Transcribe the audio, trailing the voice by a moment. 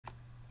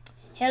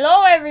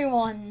Hello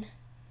everyone!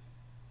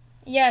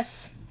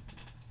 Yes,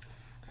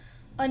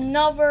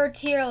 another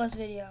tier list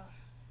video.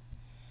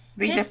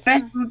 The best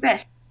of the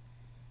best.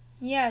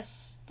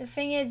 Yes, the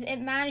thing is, it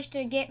managed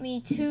to get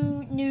me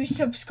 2 new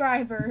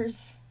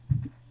subscribers.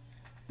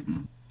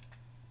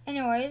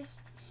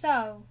 Anyways,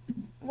 so,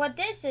 what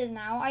this is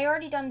now, I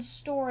already done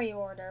story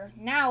order.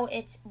 Now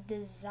it's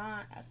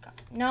design.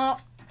 No.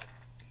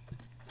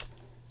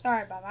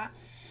 Sorry about that.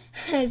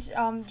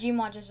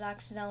 Gmod just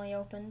accidentally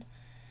opened.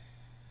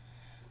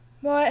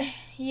 But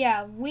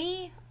yeah,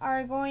 we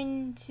are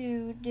going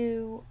to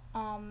do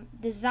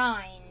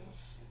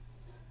designs.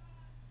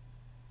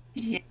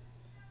 Yeah.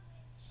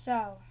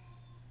 So,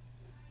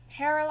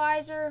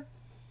 Paralyzer.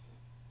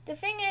 The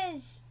thing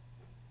is,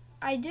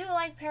 I do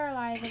like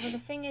Paralyzer, but the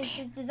thing is,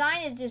 his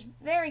design is just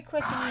very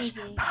quick and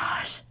easy.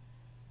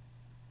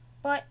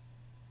 But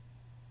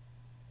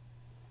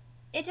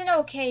it's an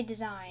okay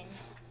design.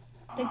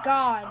 The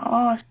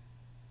gods.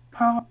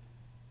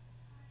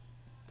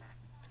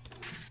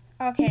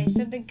 Okay,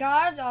 so the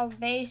gods are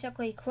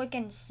basically quick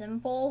and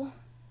simple.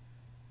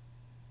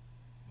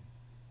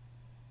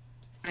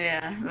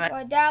 Yeah, right.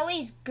 But they're at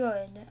least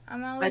good.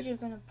 I'm at least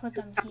just gonna put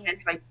them here.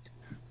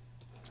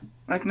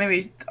 Like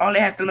maybe all they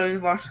have to do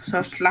is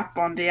just slap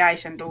on the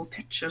eyes and do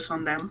textures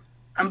on them.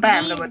 And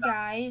bam, these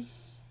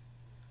guys.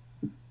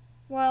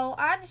 Well,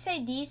 I have to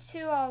say these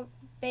two are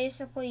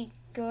basically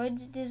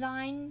good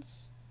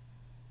designs.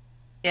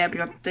 Yeah,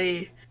 because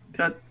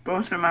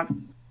both of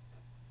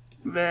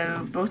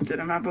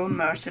them have bone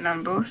merchant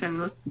and both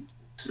and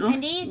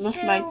these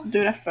two like to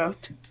do that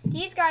first.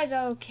 These guys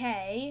are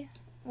okay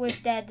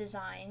with their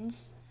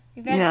designs.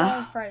 Rebecca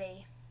and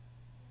Freddy.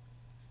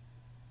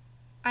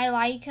 I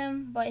like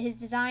him, but his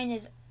design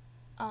is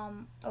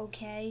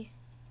okay.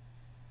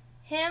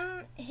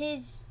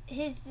 His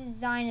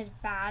design is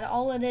bad.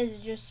 All it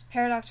is just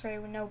Paradox Freddy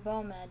with no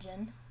bone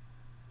engine.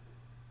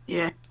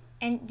 Yeah.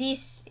 And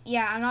these,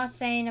 yeah, I'm not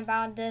saying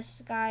about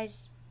this,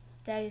 guys.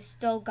 That is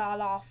still god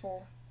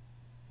awful,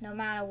 no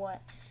matter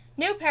what.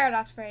 New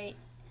Paradox Freddy.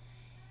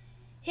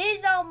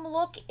 His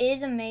look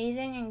is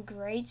amazing and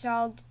great, so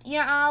I'll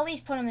at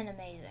least put him in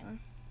amazing.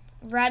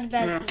 Red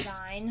best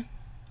design.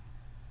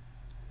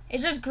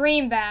 It's just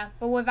green bear,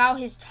 but without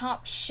his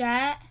top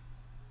shirt.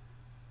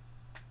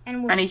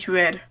 And he's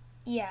red.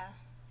 Yeah,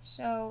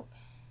 so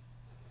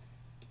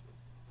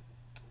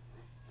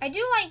I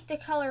do like the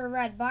color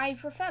red, but I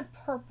prefer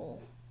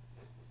purple.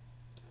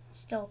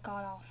 Still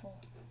god awful.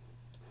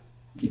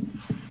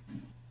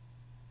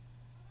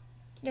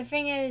 The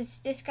thing is,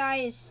 this guy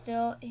is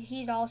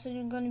he's also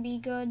going to be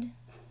good.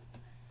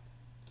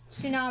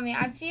 Tsunami.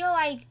 I feel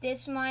like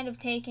this might have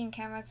taken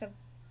Camerex a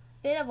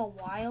bit of a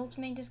while to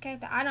make this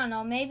character. I don't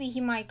know. Maybe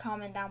he might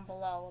comment down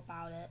below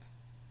about it.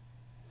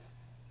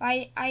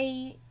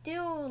 I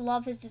do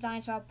love his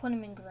design, so I'll put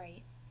him in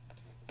great.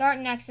 Dark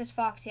Nexus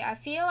Foxy. I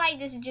feel like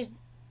this is just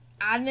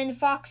admin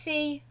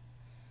Foxy,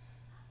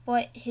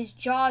 but his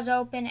jaw's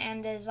open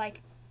and there's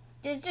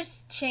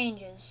just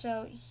changes.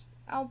 So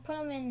I'll put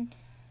him in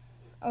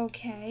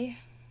okay.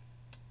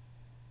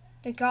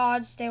 The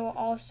gods, they will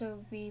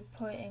also be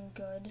put in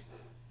good.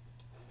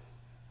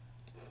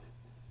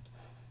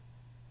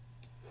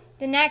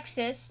 The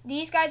Nexus,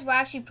 these guys were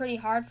actually pretty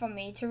hard for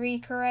me to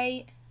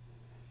recreate.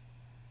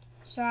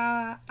 So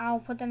I'll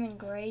put them in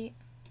great.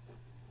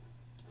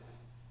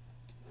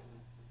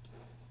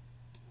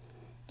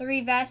 The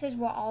reverses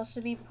will also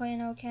be put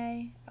in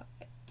okay.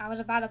 I was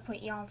about to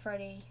put Eon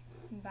Freddy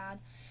in bad.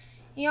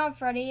 Eon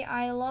Freddy,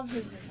 I love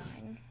his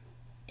design.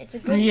 It's a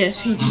good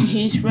design.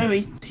 He's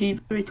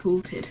very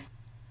tilted.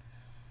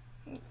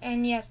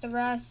 And yes, the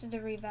rest of the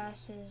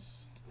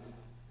reverses.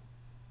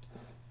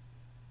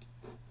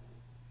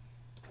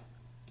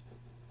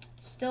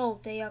 Still,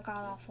 they are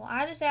god awful. I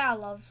have to say I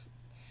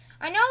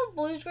know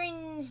Blue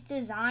Screen's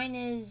design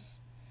is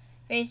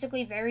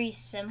basically very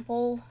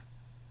simple.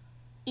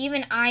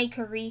 Even I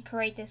could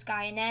recreate this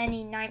guy in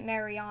any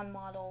Nightmare Eon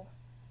model.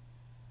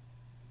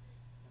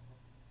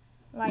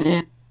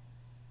 Like,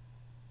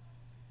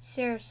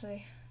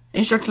 seriously.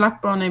 It's just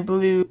slap on a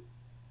blue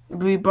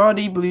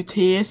body, blue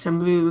tears, and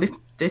blue lip.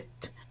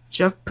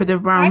 Just put a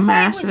brown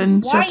mask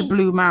and just a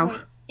blue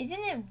mouth. Wait, isn't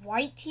it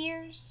white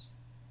tears?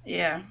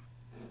 Yeah.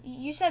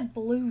 You said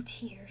blue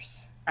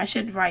tears. I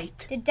said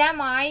white. The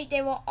Demi,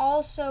 they will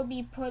also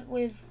be put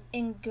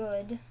in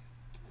good.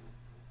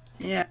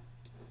 Yeah.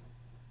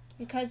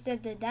 Because they're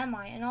the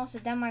Demi, and also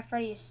Demi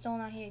Freddy is still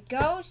not here.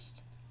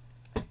 Ghost.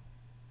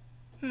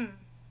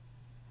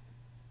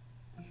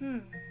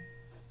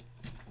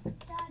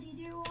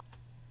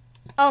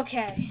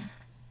 Okay.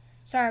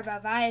 Sorry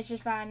about that. It's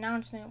just that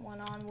announcement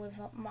went on with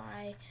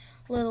my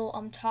little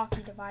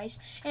talkie device.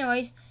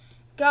 Anyways,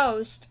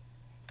 Ghost.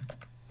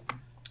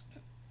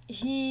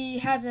 He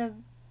has a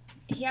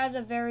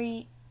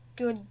very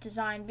good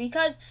design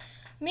because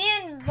me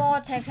and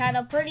Vortex had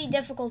a pretty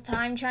difficult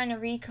time trying to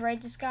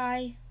recreate this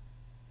guy.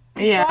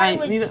 Yeah,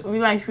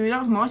 we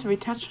love most of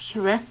it touch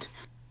it,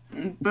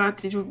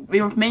 but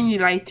we were mainly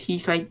like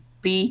he's like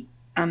beat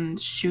and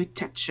shoot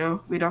texture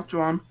without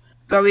one.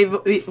 But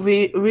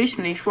we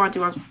originally thought he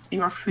was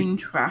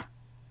Fintrap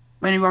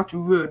when he was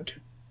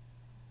Wood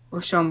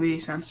for some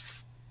reason.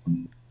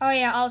 Oh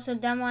yeah, also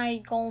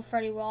𝐌𝐿𝐒𝐋𝐄𝐒𝐻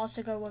Freddy will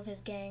also go with his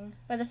gang.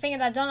 But the thing is,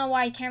 I don't know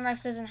why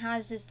Camrex doesn't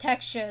have his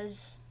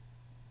textures.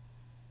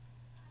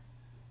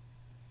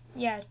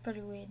 Yeah, it's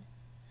pretty weird.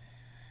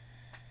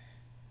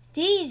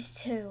 These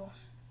two,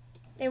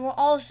 they were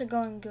also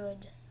going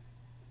good.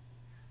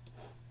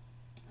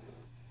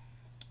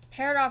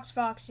 Paradox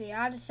Foxy,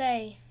 I have to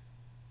say.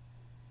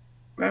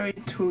 Very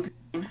cool.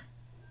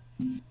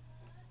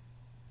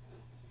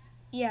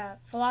 Yeah,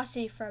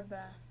 Philosophy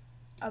Fredbear.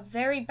 A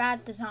very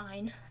bad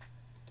design.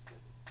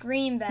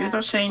 Green Bear. You're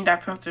not saying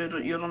that because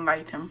you don't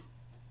like him.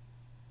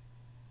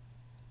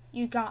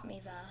 You got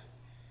me there.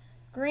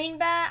 Green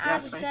Bear, I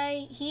have to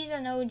say, he's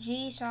an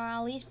OG, so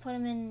I'll at least put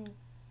him in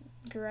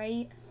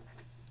great.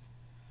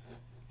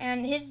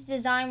 And his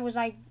design was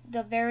like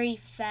the very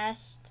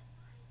first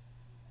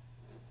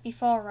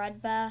before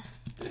Red Bear.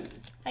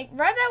 Like,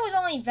 Red Bear was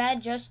only there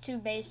just to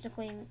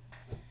basically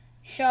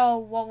show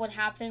what would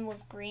happen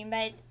with Green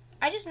Bear.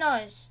 I just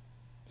noticed,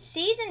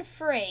 Season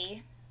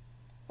 3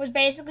 was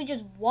basically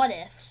just what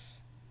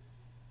ifs.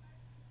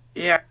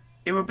 Yeah,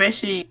 it was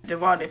basically the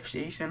what if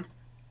season.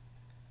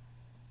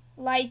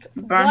 Like,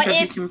 bunch of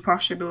different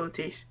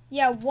possibilities.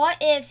 Yeah, what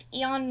if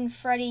𝐈𝐒 and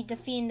Freddy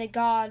defeating the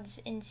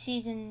gods in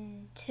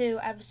Season 2,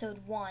 Episode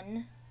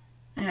 1?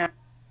 Yeah.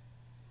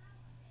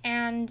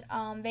 And,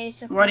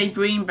 basically... What if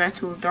Green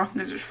Battle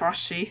Darkness is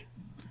Frosty?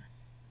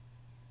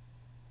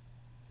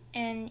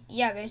 And,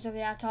 yeah, basically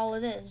that's all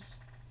it is.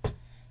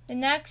 The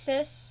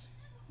Nexus,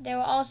 they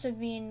were also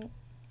being...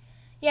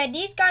 Yeah,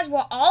 these guys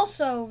were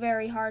also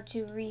very hard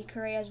to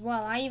recreate as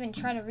well. I even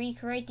tried to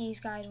recreate these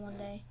guys one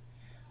day.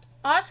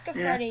 Oscar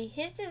Freddy,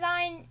 his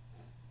design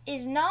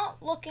is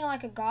not looking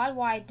like a god,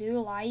 what I do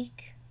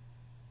like.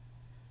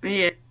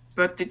 Yeah,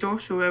 but it's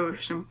also very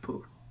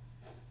simple.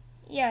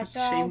 Yeah, at so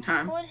the same I'll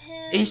time. Put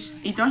him...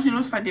 He doesn't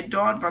look like the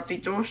god, but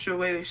it's also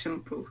very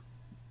simple.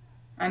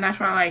 And that's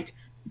what I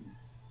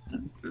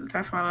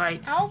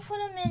liked. I'll put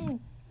him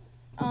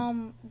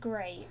in,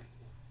 great.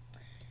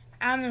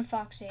 𝐿𝐒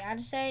Foxy, I have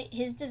to say,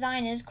 his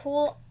design is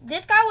cool.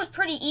 This guy was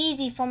pretty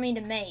easy for me to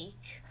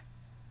make.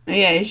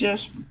 Yeah, it's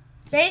just...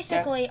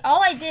 Basically,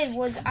 all I did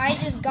was I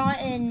just got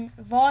in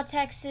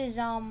Vortex's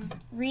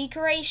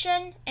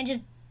recreation and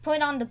just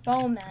put on the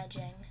bow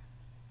merging.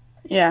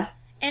 Yeah.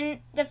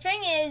 And the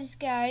thing is,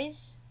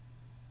 guys,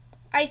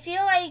 I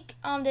feel like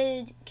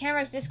the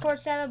Camrex Discord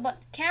server, but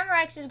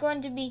Camrex is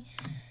going to be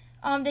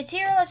the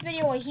tier list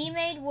video what he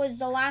made was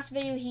the last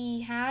video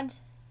he had,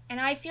 and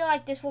I feel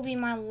like this will be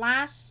my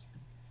last.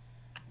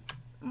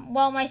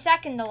 Well, my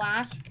second to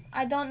last.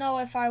 I don't know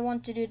if I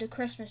want to do the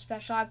Christmas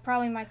special. I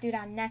probably might do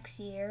that next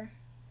year.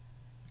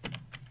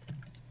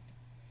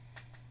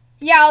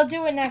 Yeah, I'll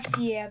do it next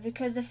year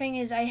because the thing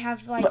is I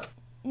have like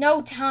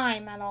no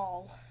time at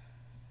all.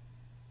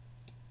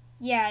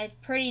 Yeah, it's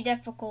pretty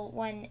difficult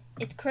when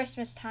it's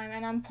Christmas time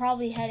and I'm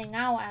probably heading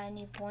out at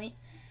any point.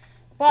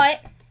 But,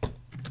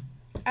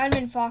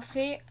 𝐿𝐒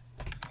Foxy,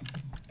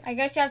 I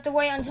guess you have to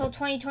wait until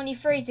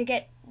 2023 to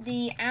get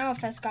the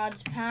Amethyst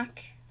Gods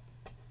pack.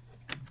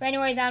 But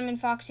anyways, 𝐿𝐒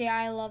Foxy,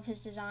 I love his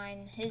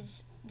design.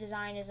 His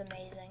design is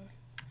amazing.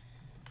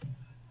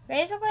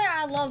 Basically,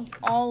 I love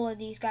all of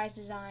these guys'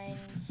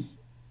 designs.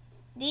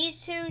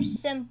 These two,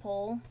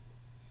 simple.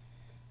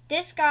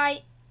 This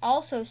guy,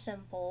 also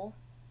simple.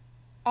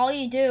 All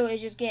you do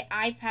is just get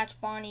eye patch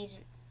Bonnie's,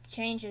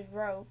 change his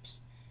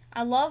ropes.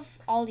 I love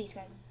all these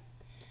guys.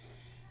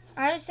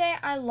 I have to say,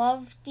 I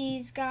love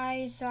these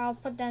guys, so I'll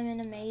put them in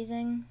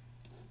amazing.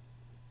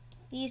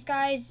 These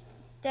guys,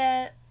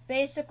 they're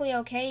basically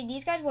okay.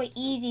 These guys were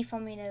easy for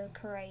me to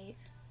create.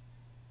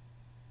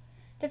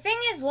 The thing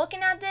is,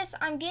 looking at this,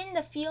 I'm getting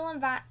the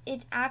feeling that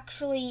it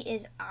actually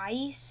is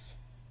ice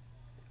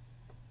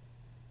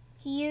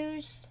he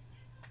used.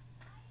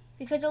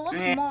 Because it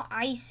looks more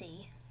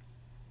icy.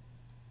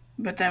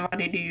 But then what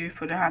did you use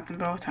for the hat and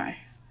bow tie?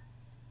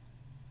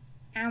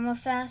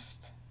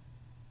 Amethyst.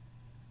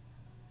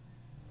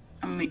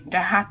 I mean, the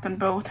hat and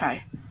bow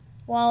tie.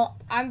 Well,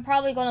 I'm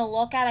probably going to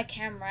look at a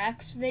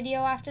Camrex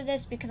video after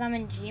this because I'm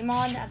in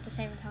Gmod at the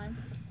same time.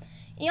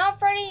 𝐈𝐒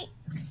Freddy,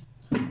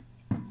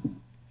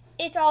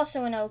 it's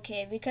also an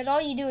okay because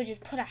all you do is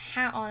just put a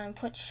hat on and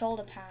put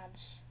shoulder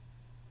pads.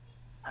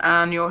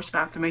 And you also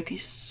have to make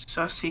these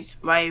sausage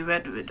very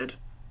red with it.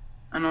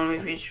 And only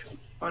which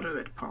other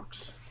red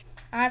parts.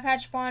 Eye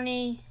patch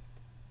Bonnie.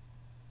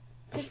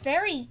 It's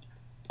very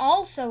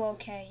also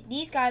okay.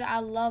 These guys, I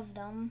love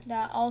them.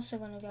 They're also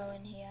going to go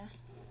in here.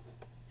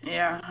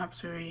 Yeah,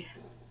 absolutely.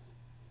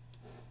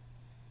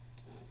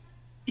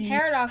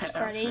 Paradox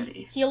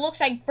Freddy. He looks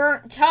like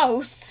burnt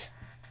toast.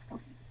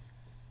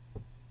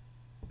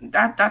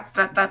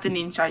 That's an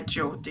inside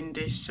joke in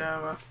this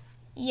server.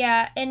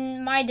 Yeah,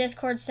 in my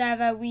Discord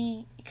server,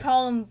 we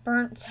call him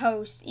burnt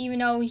toast, even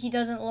though he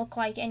doesn't look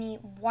like any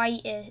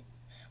white.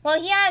 Well,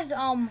 he has,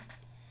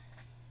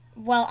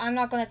 well, I'm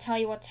not going to tell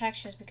you what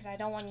textures because I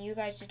don't want you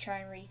guys to try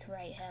and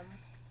recreate him.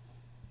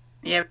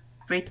 Yeah,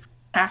 wait.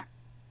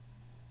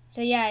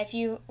 So yeah, if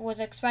you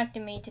was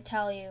expecting me to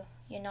tell you,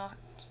 you're not.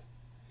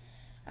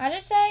 I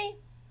just say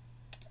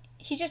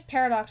he's just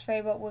Paradox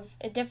Freddy, but with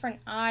a different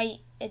eye,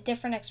 a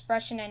different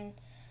expression, and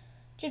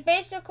just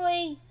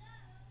basically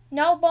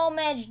no ball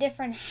match,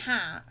 different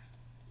hat.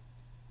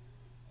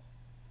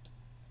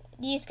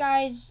 These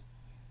guys,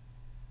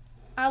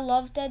 I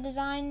love their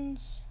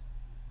designs.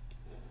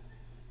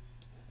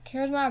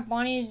 Charismatic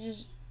Bonnie is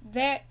just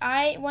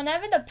very.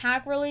 Whenever the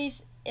pack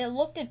release, it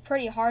looked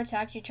pretty hard to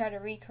actually try to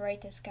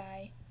recreate this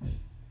guy.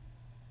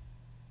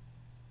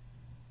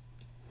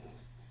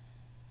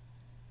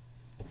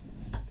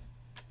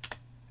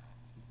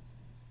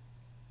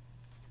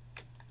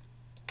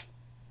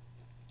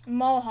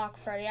 Mohawk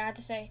Freddy, I had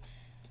to say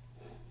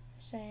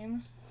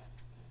same.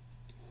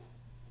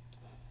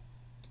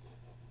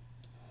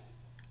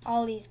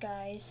 All these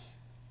guys.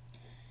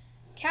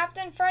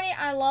 Captain Freddy,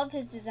 I love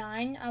his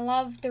design. I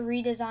love the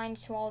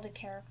redesigns to all the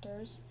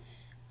characters.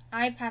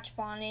 Eye Patch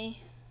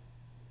Bonnie.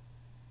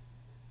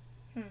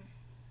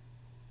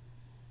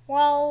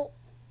 Well,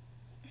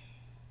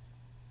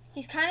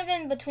 he's kind of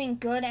in between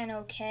good and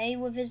okay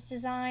with his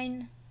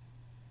design.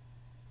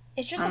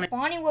 It's just a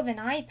Bonnie with an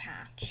eye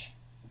patch.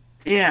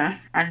 Yeah,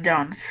 and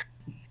dance.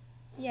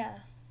 Yeah.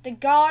 The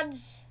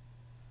gods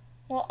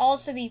will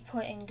also be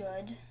put in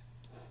good.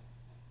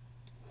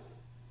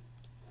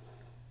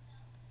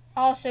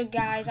 Also,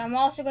 guys, I'm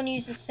also going to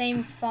use the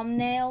same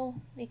thumbnail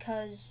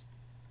because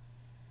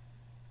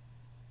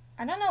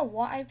I don't know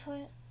what I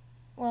put.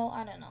 Well,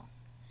 I don't know.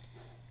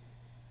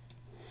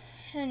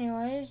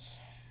 Anyways,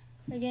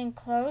 we're getting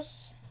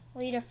close.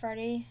 Leader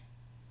Freddy.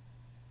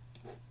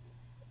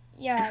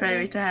 Yeah.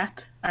 Favorite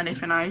hat,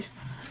 anything nice.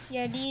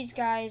 Yeah, these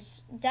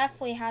guys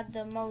definitely had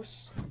the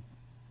most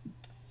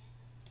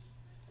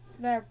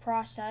better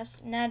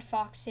process. Ned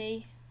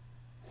Foxy,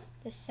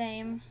 the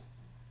same.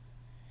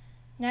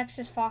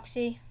 Nexus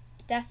Foxy,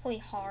 definitely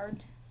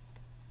hard.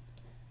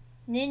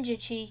 Ninja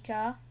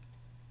Chica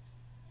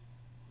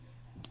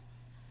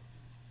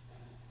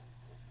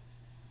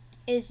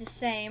is the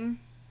same.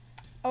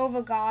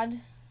 Overgod,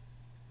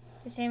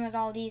 the same as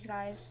all these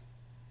guys.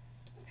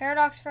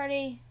 Paradox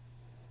Freddy,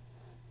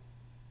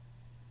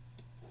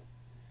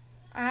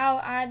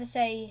 I had to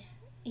say,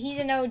 he's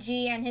an OG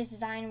and his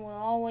design will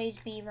always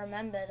be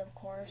remembered, of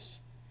course.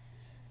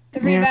 The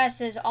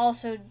Rebesses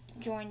also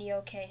joined the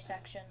OK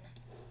section.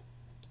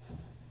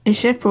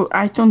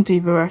 I don't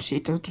even see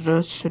that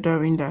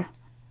röts in there.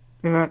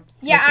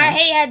 Yeah, I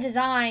hate her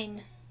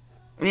design.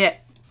 Yeah,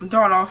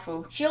 don't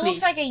awful. She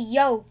looks like a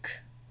yolk.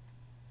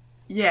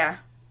 Yeah.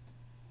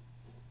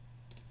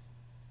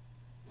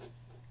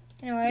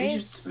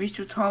 Anyways. We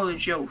should tell a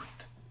joke.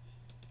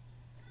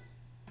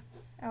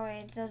 Oh wait,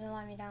 it doesn't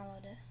let me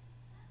download it.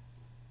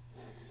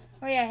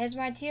 Oh yeah, here's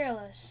my tier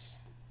list.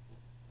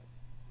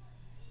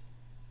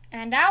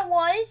 And that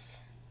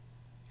was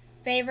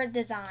favorite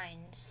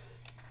designs.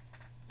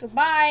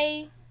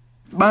 Goodbye.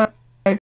 Bye.